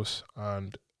into the house,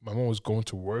 and my mom was going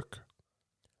to work,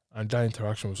 and that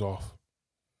interaction was off.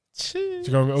 Do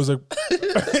you know what I mean? I was like,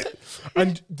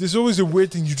 and there's always a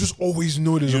weird thing. You just always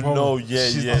know there's a problem.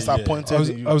 She's disappointed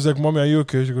in you. I was like, Mommy, are you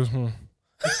okay? She goes,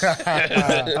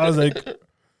 I was like,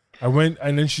 I went,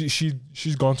 and then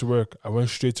she's gone to work. I went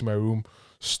straight to my room,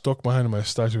 stuck my hand in my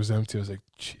stash. It was empty. I was like,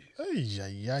 jeez.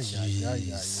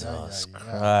 Jesus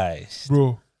Christ.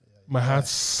 Bro, my heart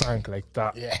sank like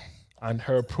that. Yeah. And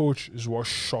her approach is what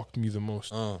shocked me the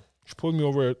most. She pulled me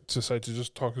over to the side to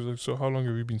just talk. She was like, so how long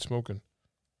have you been smoking?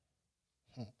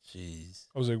 Jeez.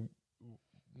 I was like,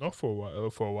 not for a while.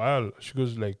 For a while. She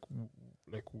goes like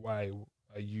why?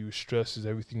 Are you stressed? Is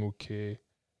everything okay?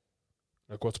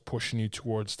 Like, what's pushing you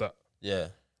towards that? Yeah.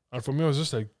 And for me, I was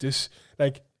just like, this,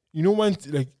 like, you know, when,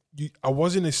 like, I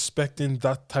wasn't expecting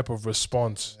that type of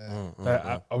response.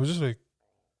 I was just like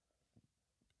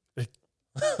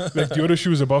the other shoe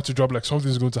was about to drop, like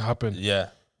something's going to happen.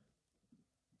 Yeah.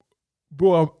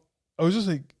 Bro, I was just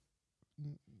like,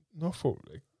 not for,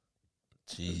 like,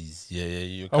 Jeez. Yeah.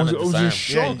 You I was just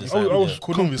shocked. Yeah, I was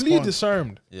Couldn't completely respond.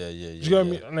 disarmed. Yeah. Do you get what I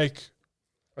mean? Like,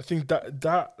 I think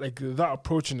that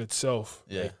approach in itself,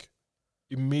 like,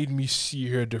 it made me see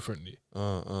her differently.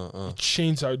 It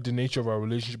changed the nature of our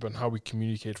relationship and how we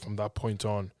communicate from that point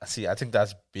on. See, I think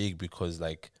that's big because,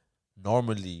 like,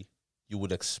 normally you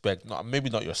would expect, maybe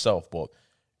not yourself, but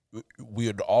we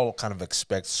would all kind of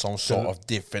expect some sort of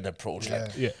different approach,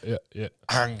 like Yeah.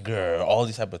 anger, all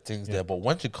these type of things there. But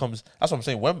when it comes, that's what I'm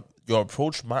saying, when your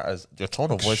approach matters, your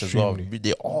tone of voice as well,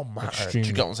 they all matter. Do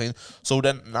you get what I'm saying? So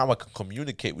then now I can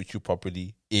communicate with you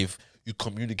properly if you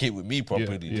communicate with me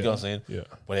properly. Do you get what I'm saying? Yeah.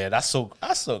 But yeah, that's so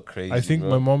crazy. I think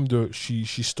bro. my mom, she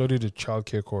studied a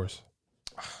childcare course.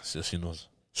 So she knows.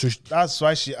 So That's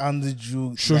why she handled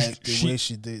you So like the way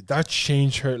she did. that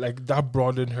changed her, like that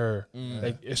broadened her.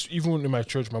 Like even in my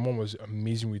church, my mom was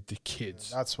amazing with the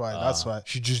kids. That's why.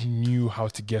 She just knew how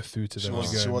to get through to them.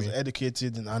 She was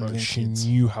educated in handling She kids.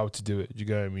 knew how to do it. You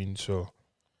get what I mean? So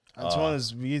And to be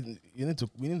honest, we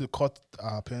need to cut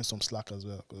our parents some slack as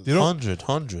well. 'Cause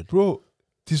 100. bro,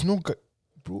 there's no guy,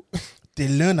 bro. they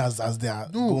learn as they are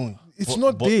No, going. it's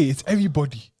not they. It's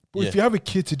everybody. But if you have a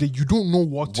kid today, you don't know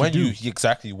what to do.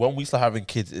 When we start having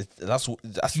kids, that's what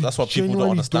people don't genuinely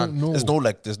understand. don't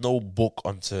know. There's no book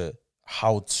onto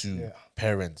how to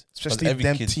parent, Especially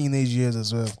them teenage years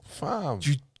as well. Fam.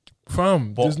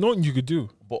 Fam, there's nothing you could do.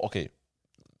 But okay,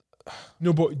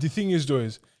 No, but the thing is, though,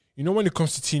 is when it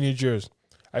comes to teenagers,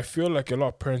 I feel like a lot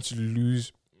of parents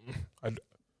lose.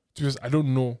 Because I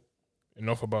don't know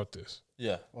enough about this.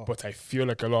 yeah, But I feel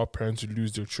like a lot of parents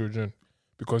lose their children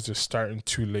because they're starting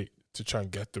too late to try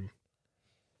and get them.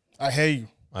 I hear you.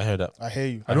 I heard that. I hear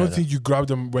you. I don't think you grab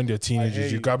them when they're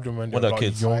teenagers. You grab them when they're a lot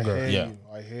kids. younger. I hear Yeah. you.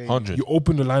 I hear you. 100. You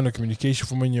open the line of communication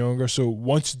from when you're younger. So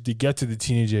once they get to the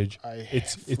teenage age,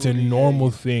 it's a fully normal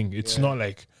hear you. thing. It's Yeah. not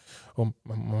like, oh,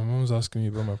 my mom's asking me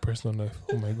about my personal life.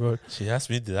 Oh my God. She asked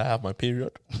me, did I have my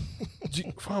period?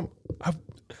 Fam,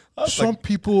 was some like-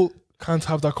 people can't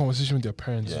have that conversation with their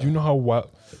parents. Yeah. You know how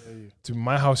wild. To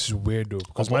my house is weird though,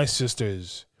 because my sister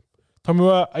is. Tell me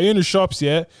what, are you in the shops?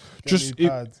 Yeah, just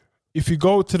if you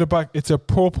go to the back, it's a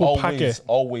purple packet.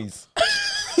 Always.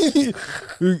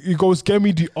 He goes, get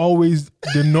me the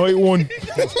night one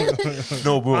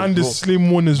No, bro. and the slim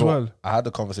one as Bro, well. I had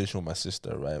a conversation with my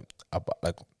sister, right? About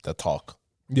like the talk.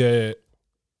 Yeah.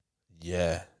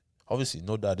 Yeah. Obviously,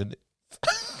 no dad in it.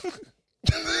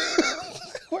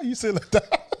 Why you say like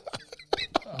that?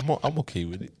 I'm okay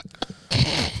with it.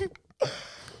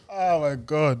 Oh my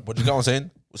God. But you get what I'm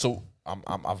saying? So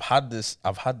I've had this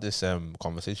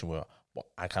conversation where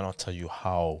I cannot tell you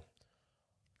how,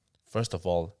 first of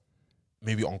all,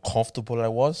 maybe uncomfortable I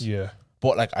was. Yeah.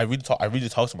 But like I really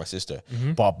talk to my sister.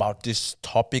 But about this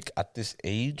topic at this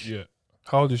age, Yeah.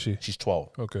 How old is she? she's 12.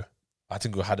 Okay. I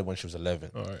think we had it when she was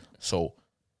 11. All right. So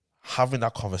having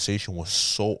that conversation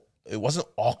was it wasn't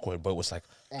awkward, but it was like,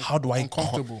 how do I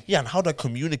uncomfortable. and how do I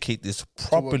communicate this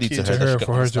properly to kid. her, To that her, she for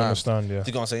can her to understand, yeah. Do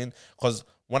you know what I'm saying? Because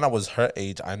when I was her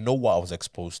age, I know what I was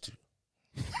exposed to.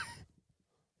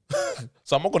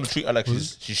 So I'm not gonna treat her like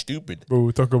she's stupid. But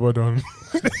we'll talk about that.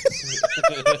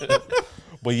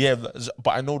 But yeah,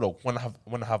 but I know though when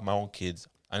I have my own kids,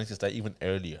 I need to start even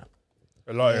earlier.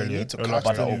 A lot You earlier. need to A lot catch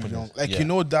about the them earlier. openness. young. Like, Yeah. you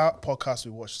know that podcast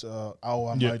we watched,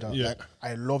 Our and Yeah, My Dad? yeah. Like,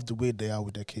 I love the way they are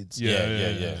with their kids. Yeah.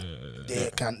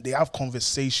 They have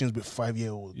conversations with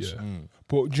 5-year-olds. Yeah. Mm.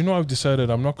 But do you know I've decided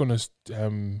I'm not gonna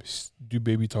do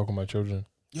baby talk with my children.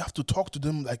 You have to talk to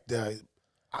them like they're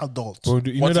adults. Bro, What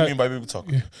do you mean by baby talk?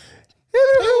 No.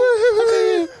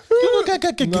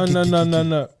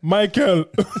 Michael.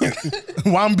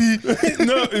 Wambi.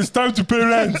 No, it's time to pay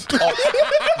rent.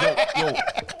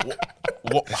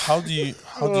 How do you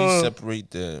separate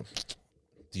the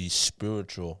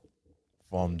spiritual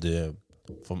from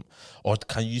or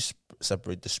can you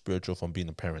separate the spiritual from being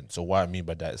a parent? So what I mean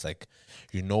by that is like,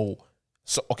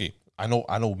 so okay, I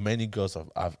know many girls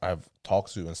I've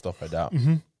talked to and stuff like that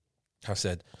have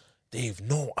said, Dave,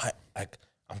 no,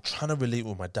 I'm trying to relate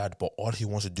with my dad, but all he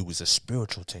wants to do is a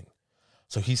spiritual thing.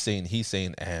 So he's saying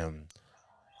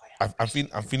I'm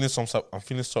feeling some sort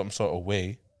of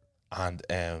way, and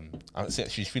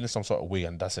she's feeling some sort of way,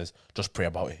 and that says just pray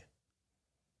about it.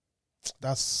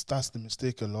 That's the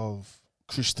mistake a lot of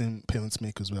Christian parents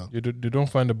make as well. They don't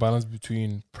find the balance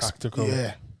between practical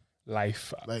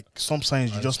life. Like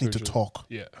sometimes you just need to spiritual. talk.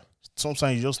 Yeah.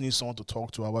 Sometimes you just need someone to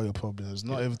talk to about your problems.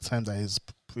 Not every time that is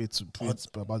pray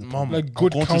about the Mom, problem. Like I'm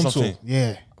good going through counsel. something.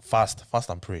 Yeah. Fast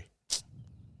and pray.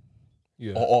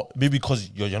 Yeah. Or maybe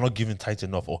because you're not giving tight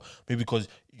enough, or maybe because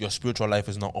your spiritual life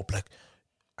is not up. Like,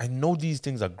 I know these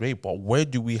things are great, but where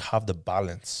do we have the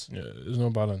balance? Yeah, there's no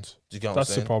balance. Do you get what That's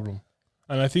I'm the saying? problem.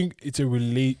 And I think it's a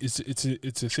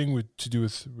thing to do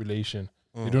with relation.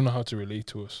 They don't know how to relate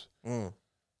to us.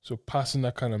 So passing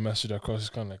that kind of message across is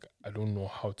kind of like, I don't know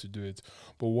how to do it.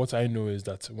 But what I know is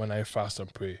that when I fast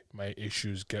and pray, my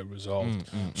issues get resolved.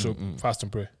 So fast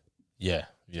and pray. Yeah.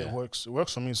 It works. It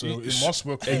works for me, so it must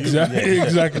work for you.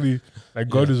 Exactly. Like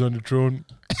God is on the throne.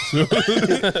 So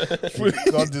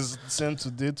God is the same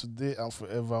today and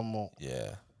forevermore.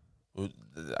 Yeah. Well,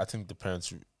 I think the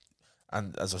parents,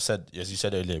 and as you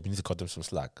said earlier, we need to cut them some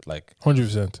slack. Like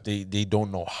 100%. they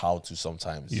don't know how to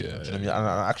sometimes. Yeah, Do you know what I mean? And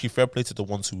actually, fair play to the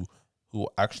ones who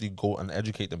actually go and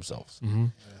educate themselves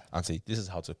and say this is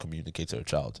how to communicate to a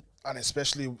child. And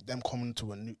especially them coming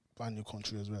to a brand new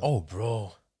country as well. Oh,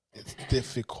 bro, It's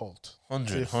difficult.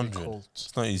 100. Difficult.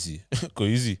 It's not easy. Go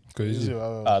easy Easy, at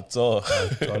all. At all.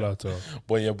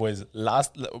 But yeah, boys.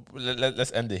 Let's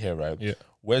end it here, right? Yeah.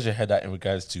 Where's your head at in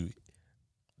regards to?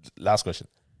 Last question.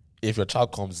 If your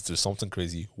child comes to something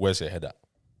crazy, where's your head at?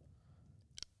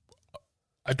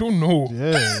 I don't know.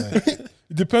 Yeah.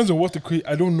 It depends on what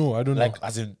I don't know. I don't know. Like,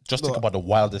 as in, just think about the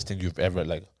wildest thing you've ever,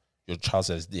 like, your child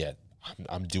says, yeah,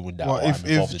 I'm doing that. Well, or I'm if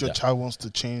involved in your that. child wants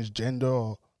to change gender,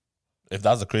 or If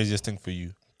that's the craziest thing for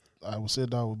you. I would say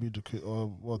that would be or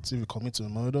what if you commit to a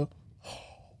murder?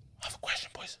 I have a question,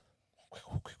 boys. Quick.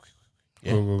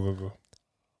 Go.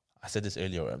 I said this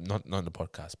earlier, not in the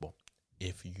podcast, but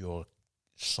if your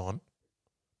son,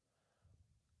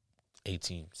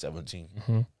 18,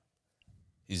 17,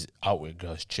 he's out with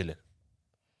girls chilling.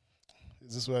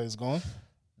 Is this where it's going?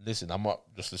 Listen, I'm not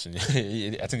just listening.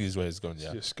 I think this is where it's going.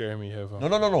 Yeah. You're scaring me here.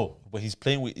 No. But he's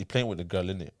playing with the girl,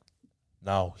 innit?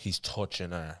 Now he's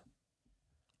touching her,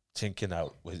 thinking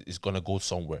out he's gonna go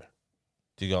somewhere.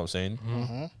 Do you get what I'm saying?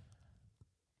 Mm-hmm.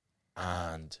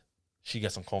 And she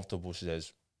gets uncomfortable. She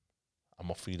says, "I'm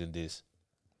not feeling this."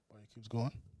 But he keeps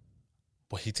going.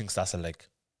 But he thinks that's maybe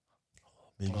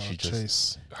she just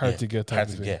chase. Hard to get. hard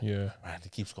to get. Yeah. And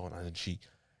it keeps going, and then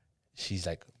she's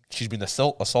like, she's been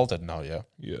assaulted now. Yeah.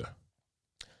 Yeah.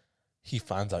 He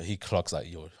finds out. He clocks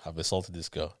like, yo, I've assaulted this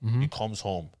girl. Mm-hmm. He comes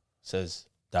home, says,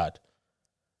 "Dad,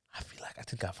 I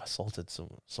think I've assaulted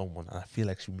someone, and I feel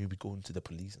like she may be going to the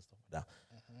police and stuff like that."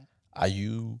 Are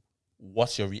you?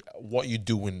 What you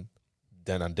doing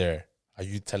then and there? Are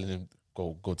you telling him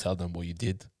go tell them what you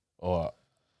did, or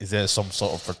is there some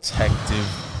sort of protective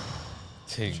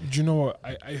thing? Do you know what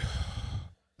I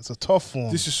It's a tough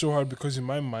one. This is so hard because in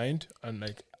my mind, and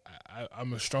like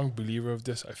I'm a strong believer of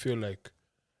this. I feel like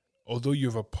although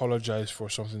you've apologized for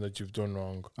something that you've done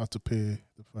wrong, have to pay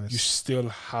the price. you still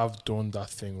have done that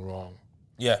thing wrong.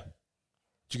 Yeah.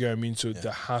 Do you get what I mean? So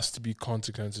there has to be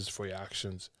consequences for your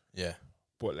actions. Yeah.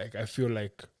 But like I feel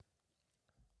like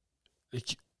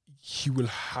he will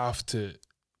have to,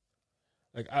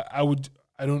 like I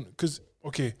don't, because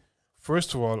okay,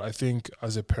 first of all, I think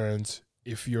as a parent,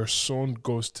 if your son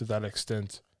goes to that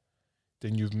extent,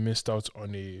 then you've missed out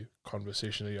on a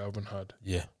conversation that you haven't had.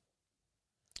 Yeah.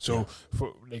 So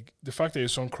for like the fact that your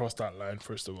son crossed that line,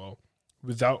 first of all,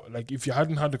 without like if you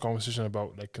hadn't had the conversation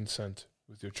about like consent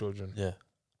with your children,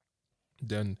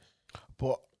 then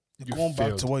but you going back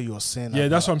failed. to what you were saying. Yeah,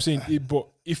 that's what I'm saying. But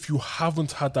if you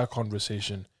haven't had that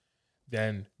conversation,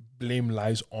 then blame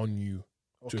lies on you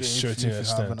to a certain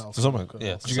extent. To someone,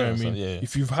 yeah. Do you get what I mean? Yeah.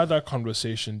 If you've had that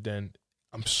conversation, then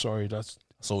I'm sorry.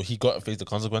 So he got to face the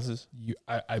consequences.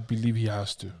 I believe he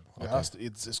has to. It has to.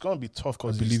 It's gonna be tough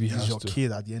because believe he he's has your to.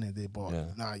 kid at the end of the day.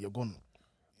 But you're gonna.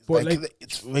 But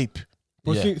It's rape.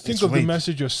 But Yeah, think of the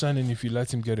message you're sending if you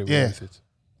let him get away with it.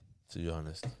 To be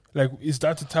honest, Like, is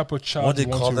that the type of child what they you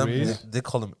want call to them? raise? They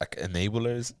call them like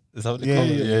enablers. Is that what they Yeah, call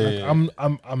yeah, them?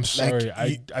 Like, I'm sorry.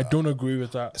 Like, I don't agree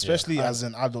with that. Especially as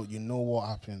an adult, you know what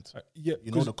happened. Yeah,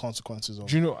 You know the consequences of.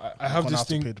 do you know? I have gonna this have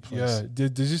to thing. pay the price. Yeah,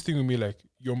 there's this thing with me. Like,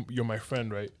 you're my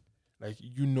friend, right? Like,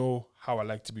 you know how I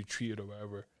like to be treated or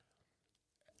whatever.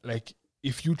 Like,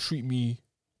 if you treat me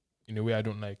in a way I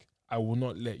don't like, I will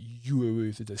not let you away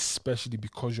with it, especially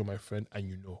because you're my friend and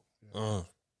you know.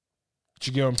 Do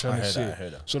you get what I'm trying to say? I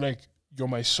heard that. So, like, you're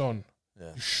my son.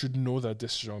 Yeah. You should know that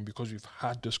this is wrong because we've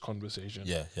had this conversation.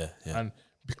 Yeah. And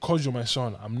because you're my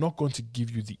son, I'm not going to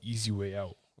give you the easy way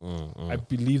out. I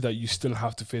believe that you still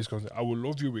have to face consequences. I will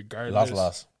love you regardless.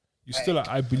 Last. You still,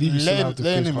 I believe you still have to face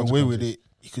letting him away with consequences. it,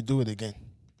 he could do it again.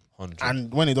 100.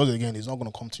 And when he does it again, he's not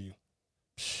gonna come to you.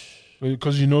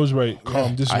 Because he knows, right?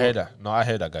 Calm. This is I what- heard that. No, I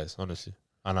heard that, guys. Honestly,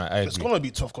 and I It's agree. gonna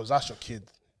be tough because that's your kid.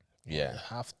 You Yeah.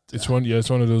 have to. It's one. Yeah, it's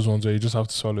one of those ones where you just have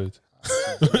to swallow it.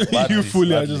 Badly, you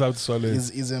fully, I badly. just have to swallow it.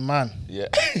 He's a man. Yeah.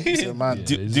 He's a man. Yeah,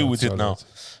 Deal you just deal have with to it swallow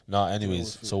now. No,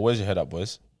 anyways. So where's your head at,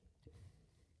 boys?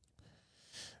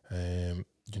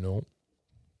 You know,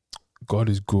 God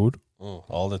is good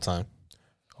All the time.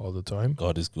 all the time.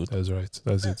 God is good. That's right.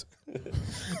 That's it.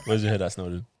 Where's your head at,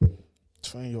 Snowden?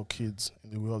 Train your kids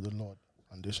in the way of the Lord,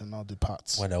 and they shall not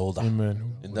depart. When they're older.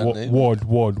 Amen. In that name? Word.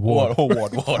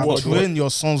 And train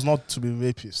your sons not to be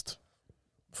rapists.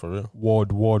 For real. Word.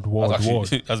 That's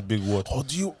actually that's a big word. Or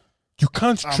do you? You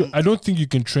can't. I don't think you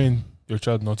can train your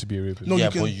child not to be a rapist. No, Yeah,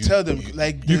 you can but you- tell them you-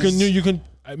 like You can. this- You can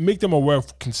make them aware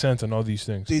of consent and all these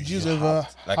things. Did you You ever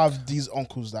like- have these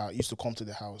uncles that used to come to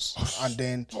the house and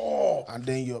then your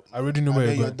I already know and where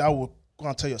then you're your going. dad would go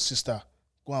and tell your sister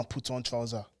go and put on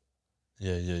trouser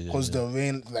Yeah. because the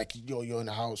rain like you're in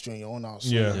the house, you're in your own house, so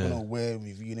Yeah. you're gonna wear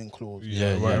revealing clothes.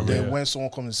 Yeah, whatever, Then yeah. when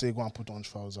someone comes and say go and put on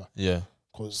trouser, Yeah.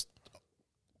 because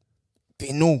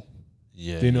they know,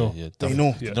 Yeah. They know. Yeah. they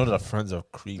know, They know that friends are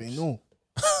creeps. they know.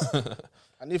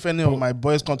 And if any of my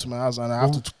boys come to my house and I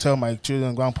have to tell my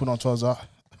children go and put on trouser,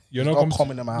 You're not not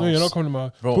coming to my house. No, you're not coming to my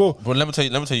house, Bro, let me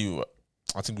tell you.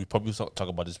 I think we probably talk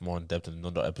about this more in depth in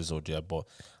another episode, yeah. But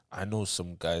I know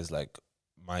some guys like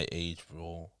my age,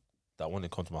 bro, that when they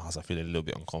come to my house, I feel a little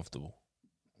bit uncomfortable.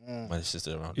 My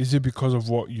sister around Is it because of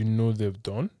what you know they've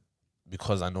done?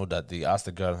 because I know that they asked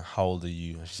the girl, "How old are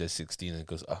you?" and she said 16, and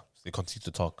goes, they continue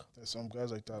to talk. There's some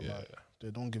guys like that, man. They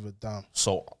don't give a damn.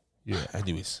 So, Yeah.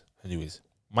 anyways,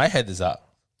 my head is that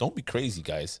don't be crazy,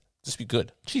 guys. Just be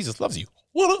good. Jesus loves you.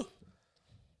 What?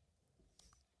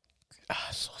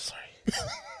 So sorry.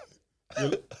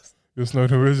 You're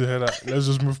Snowden, where's your head at? Let's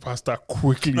just move past that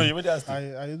quickly. No, you already asked.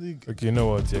 I think. Okay, you know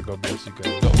what? Yeah, God bless you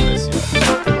guys. God bless you.